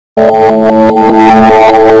In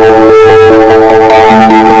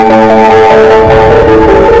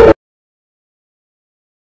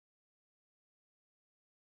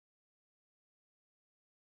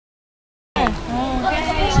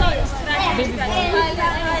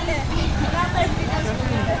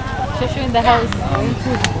the house.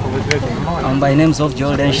 By names of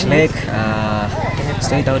Challange,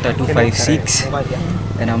 straight out at 256,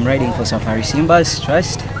 and I'm riding for Safari Simbas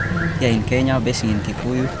Trust here in Kenya, based in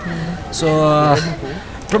Kikuyu. So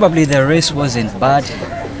probably the race wasn't bad,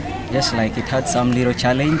 just like it had some little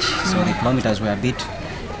challenge. So the kilometers were a bit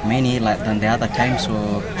many than the other time,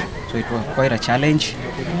 so it was quite a challenge.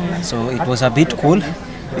 So it was a bit cool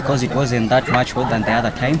because it wasn't that much hot than the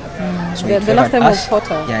other time. So the last time was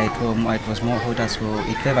hotter. Yeah, it was more hotter, so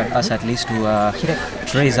it favored us at least to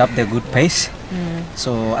raise up the good pace.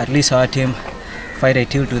 So at least our team fight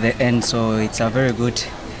till to the end. So it's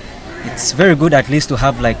very good at least to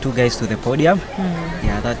have like 2 guys to the podium.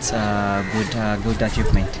 Yeah, that's a good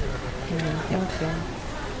achievement. Okay.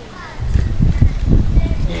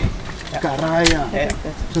 Karaya.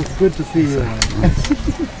 So it's good to see you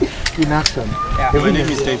in action. My name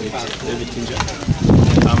is David Kinja.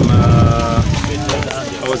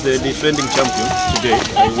 I was the defending champion today.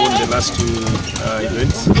 I won the last 2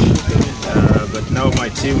 events, but now my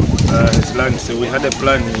team has learned. So we had a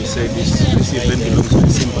plan. We said this event belongs to the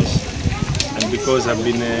Simbas, and because I've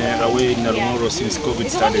been away in Narumoro since COVID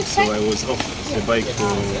started, so I was off the bike for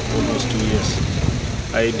almost 2 years.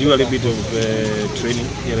 I do a little bit of training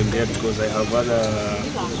here and there because I have other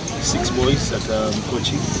 6 boys that I'm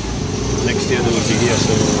coaching. Next year they will be here.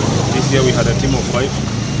 So this year we had a team of 5.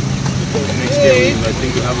 Next year I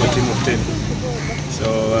think we have a team of 10.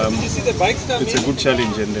 So it's a good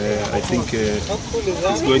challenge, and I think it's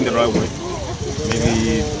going the right way.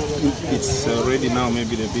 Maybe it's already now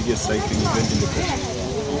maybe the biggest cycling event in the country.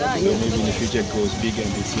 So maybe in the future it goes bigger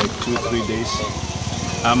and it's like 2-3 days.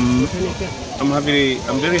 I'm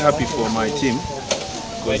very happy for my team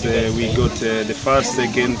because we got the 1st,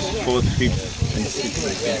 2nd, 4th, 5th and 6th,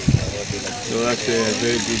 I think. So that's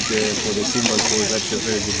very good for the Simbas boys. That's a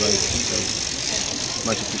very good ride. So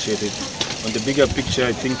much appreciated. On the bigger picture,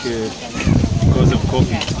 I think because of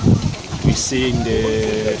COVID, we're seeing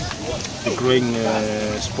the growing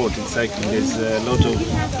sport in cycling. There's a lot of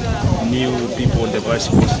new people on the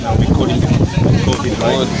bicycles now. We're calling them COVID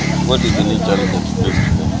ride. What is the new challenge today?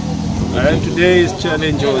 Today's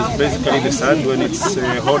challenge was basically the sand. When it's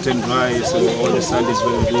hot and dry, so all the sand is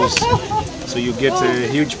very loose. So you get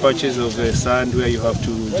huge patches of sand where you have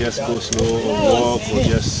to just go slow or walk or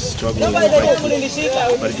just struggle with the bike.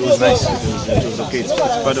 But it was nice. It was okay. It's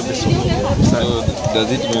part of the sand. So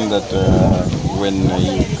does it mean that when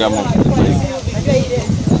you come off the bike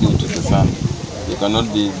due to the sand, you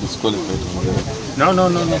cannot be disqualified from the race? No.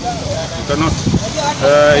 You cannot.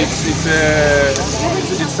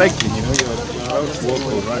 It's cycling. You know, you're allowed to walk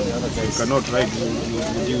or run. You cannot ride.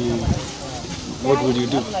 What would you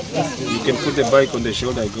do? You can put the bike on the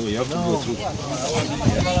shoulder and go. You have to go through.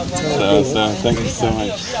 So thank you so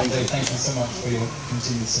much. Thank you so much for your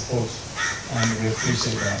continued support, and we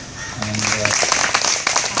appreciate that. And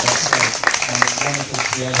that's great. And it's wonderful to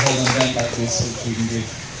be able to hold an event like this, which we can give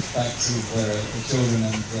back to the children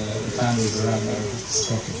and the families around Mtb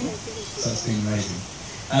Sokoke. So it's been amazing.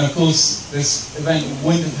 And of course, this event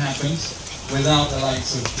wouldn't have happened without the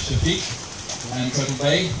likes of Shafiq and Total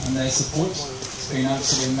Bay and their support. It's been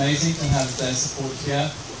absolutely amazing to have their support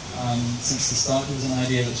here. Since the start, it was an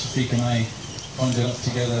idea that Shafiq and I conjured up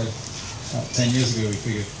together about 10 years ago, we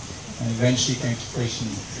figured. And eventually came to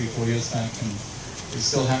fruition 3-4 years back, and it's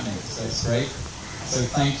still happening, so it's great. So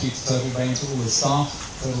thank you to Total Bay and to all the staff.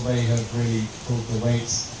 Total Bay have really pulled the weight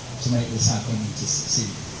to make this happen and to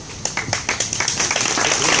succeed.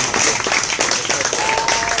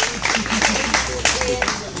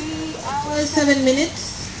 7 minutes.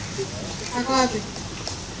 Ako abi.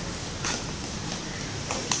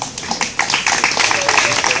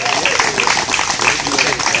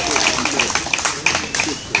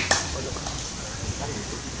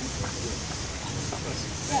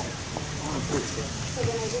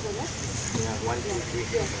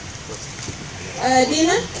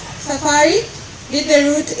 Dina, Safari did the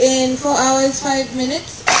route in 4 hours 5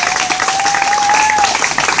 minutes.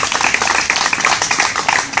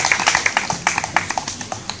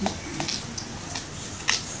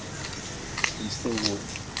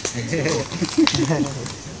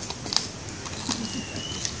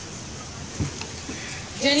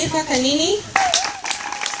 Jennifer Kanini.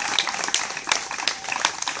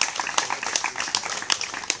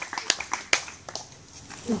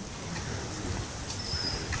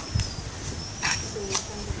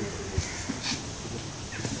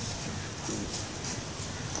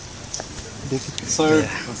 So,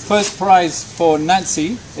 first prize for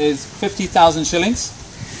Nancy is 50,000 shillings,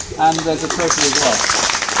 and there's a trophy as well.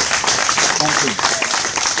 Thank you.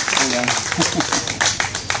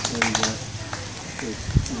 There you go. Good.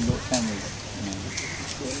 You've got cameras.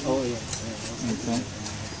 Oh, yeah. Okay.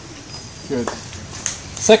 Good.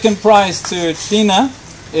 Second prize to Tina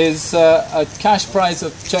is a cash prize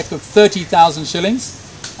of check of 30,000 shillings,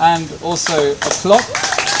 and also a clock.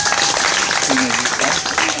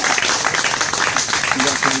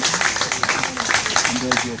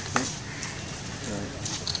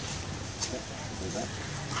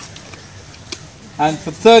 And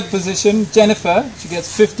for third position, Jennifer, she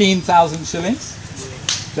gets 15,000 shillings.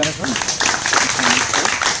 Jennifer?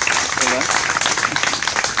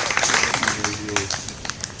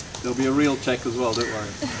 There'll be a real check as well, don't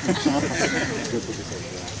worry.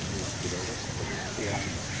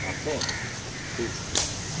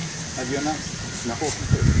 Have you announced?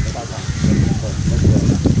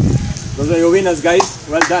 Those are your winners, guys.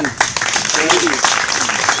 Well done.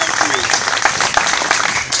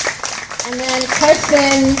 And then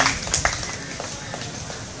Kirsten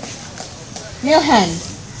Milhan,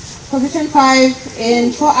 position 5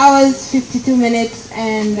 in 4 hours, 52 minutes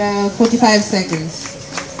and 45 seconds.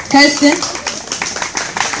 Kirsten.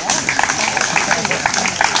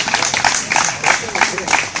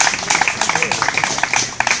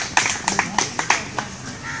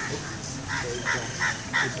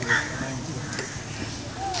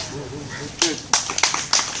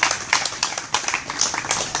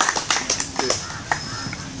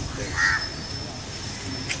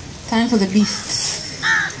 Time for the beasts.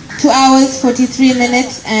 2 hours, 43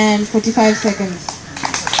 minutes and 45 seconds.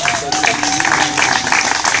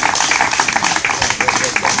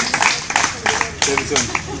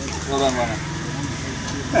 Well done, Rana.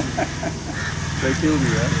 They killed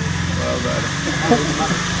you, eh? Well done.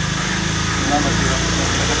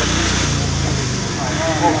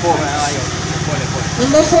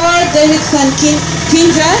 Number 4, Davidson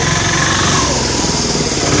Kinja.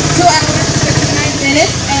 2 hours, 39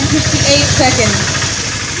 minutes and 58 seconds.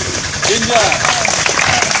 Ginger!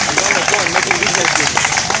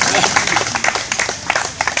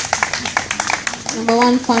 Number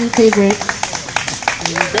 1, fun favorite.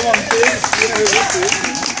 Come on, kids. You know who this is.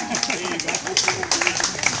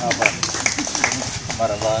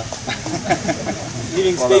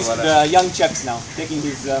 Giving space to the young chaps now, taking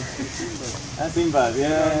his Simbas.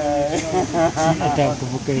 Yeah.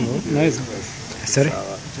 Sorry?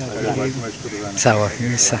 Sawa,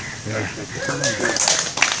 isa.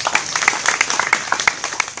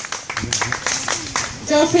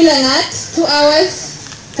 Geoffrey Langat, 2 hours,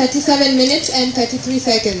 37 minutes and 33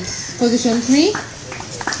 seconds. Position 3.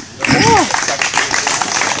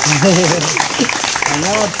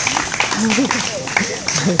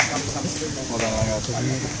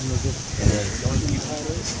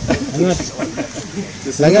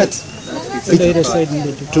 Langat,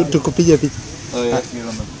 tukupiga picha. Oh yeah, you're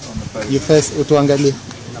on the page. You first utuangalie.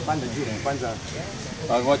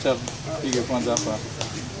 Wacha piga kwanza hapa.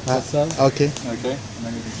 Okay. Okay. And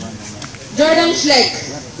then you can find them. Jordan Schleck,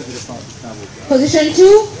 position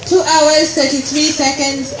 2, 2 hours, 33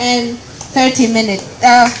 seconds and 30 minutes.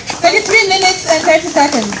 33 minutes and 30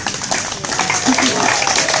 seconds.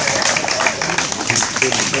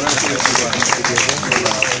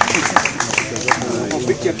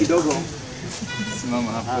 Picha kidogo.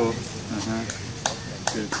 Simama hapo.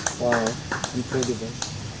 Good. Wow, incredible.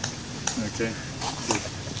 Okay.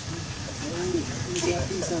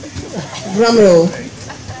 Drum roll.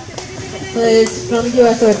 It's from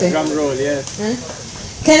Juasote. Drum roll, yes.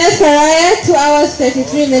 Kenneth Faraya, 2 hours,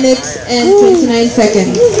 33 minutes and 29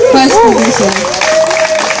 seconds. First position.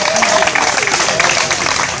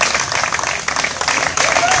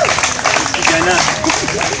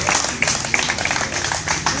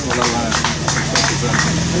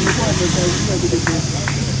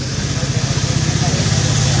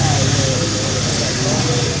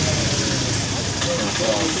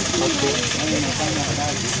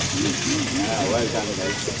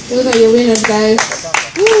 Those are your winners, guys.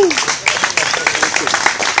 Woo.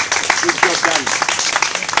 Good job done.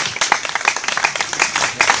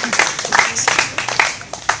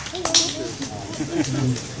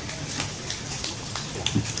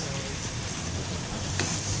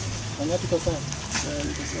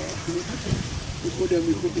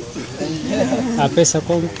 Pesa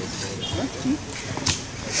kwangu.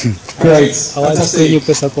 Great. Fantastic.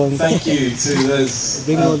 Pesa kwangu. Thank you to those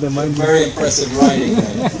Bring all the money. very impressive riding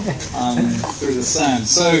through the sand.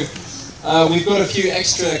 So we've got a few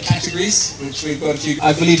extra categories which we've got to.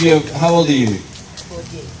 I believe you're. How old are you?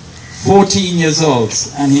 14 years old,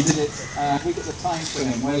 and he did it. Who got the time for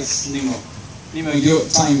him? Where's Nemo? Nemo, your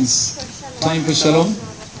time for Challange?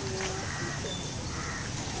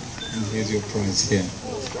 And here's your prize here.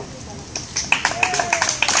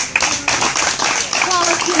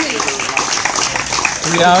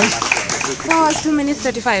 3 hours? 4 hours, 2 minutes,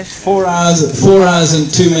 35. 4 hours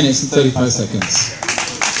and 2 minutes and 35 seconds.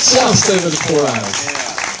 Just over the 4 hours.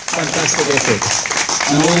 Fantastic effort.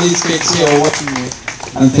 And all these kids here are watching you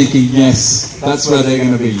and thinking, yes, that's where they're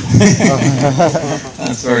going to be.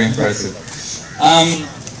 That's very impressive.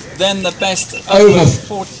 Then the best over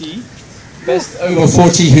 40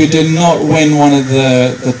 who did not win one of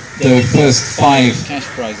the first 5 cash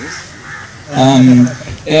prizes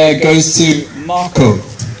goes to Marco.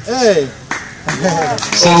 Hey!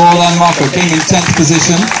 So well done, Marco. Came in 10th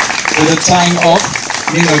position with a time of,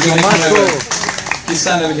 you know, do you want to come over? You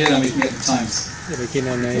stand over here and we can get the times.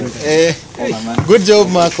 Good job,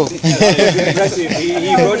 Marco.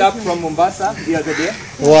 He rode up from Mombasa the other day.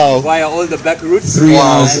 Wow. Via all the back routes. 3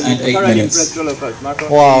 hours and 8 minutes. Impressed all of us. Marco,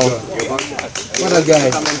 Wow. what a guy.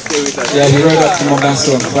 Come and stay with us. Yeah, he rode up to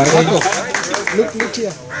Mombasa on Friday. Look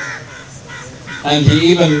here. And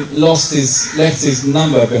he even left his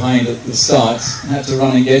number behind at the start and had to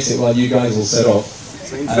run and get it while you guys all set off.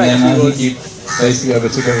 So in And fact, then I think he basically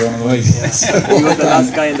overtook everyone on the way. he was the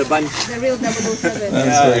last guy in the bunch. The real 007.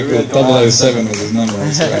 That's very cool. 007 was his number.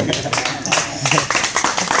 That's great.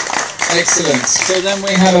 Excellent. So then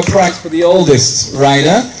we have a prize for the oldest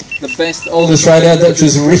rider. The best oldest rider, that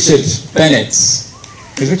was Richard Bennett. Is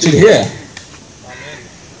Richard here?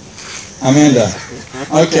 Amanda.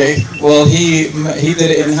 Okay. Well, he did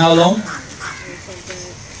it in how long?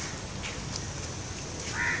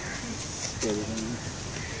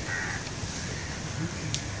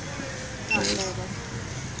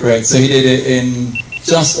 Great. So he did it in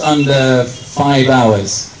just under 5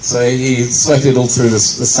 hours. So he sweated all through the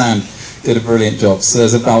sand. Did a brilliant job. So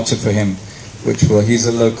there's a voucher for him, he's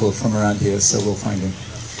a local from around here, so we'll find him.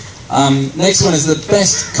 Next one is the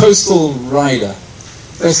best coastal rider.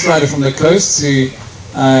 Best rider from the coast,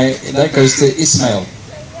 that goes to Ismail.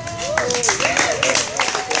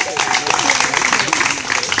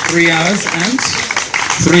 3 hours and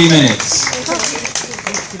 3 minutes.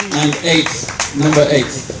 And number 8.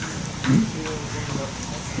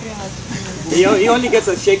 He only gets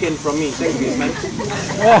a shake-in from me. Thank you, man.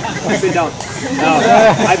 Sit down. Now,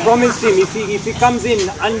 I promised him if he comes in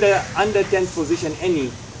under 10th position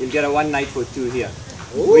he'll get a 1 night for 2 here.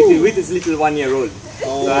 With his little 1-year-old.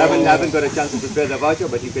 So I haven't got a chance to prepare the voucher,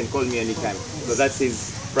 but you can call me anytime. So that's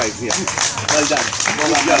his prize here. Well done.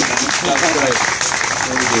 Well done. That's great.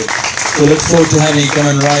 Very good. So look forward to having you come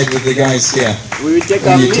and ride with the guys here. We will take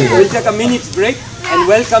a minute break and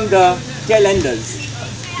welcome the Challanges.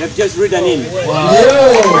 They've just ridden in. Wow.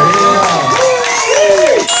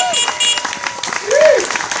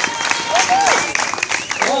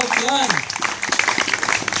 Well done.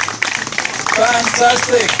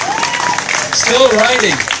 Fantastic. Still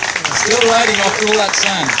riding after all that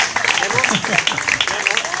sand.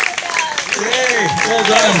 Yay, well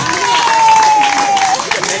done.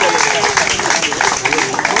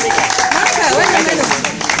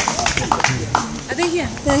 Are they here?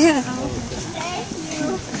 They're here.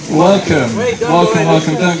 Welcome.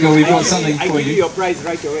 Welcome. Don't go. We've got something for I give you you. your prize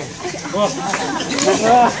right away.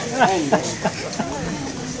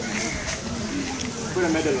 Put a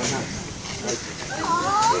medal on her.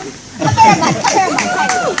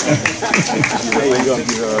 There you go.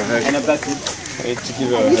 And a basket. To give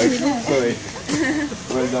her a hug. Sorry.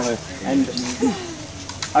 Well done. And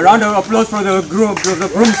a round of applause for the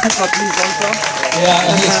groomskeeper, please, also. Yeah,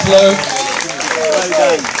 and his flow. Well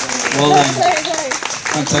done. Well done.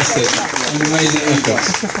 Fantastic. An amazing effort.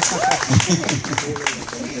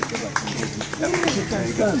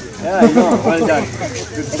 Yeah, I know. Well done.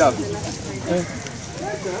 Good stuff.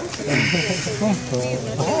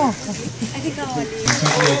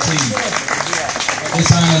 2018. This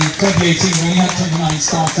time in 2018, when he had 29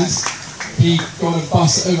 starters, he got a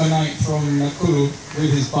bus overnight from Nakuru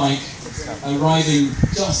with his bike, arriving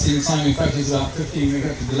just in time. In fact, it was about 15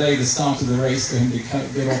 minutes to delay the start of the race for him to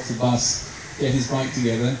get off the bus, get his bike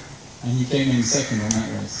together, and he came in second on that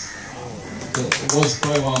race. But it was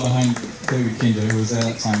quite a while behind David Kinder, who was there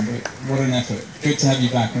that time, but what an effort. Good to have you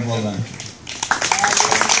back, and well done.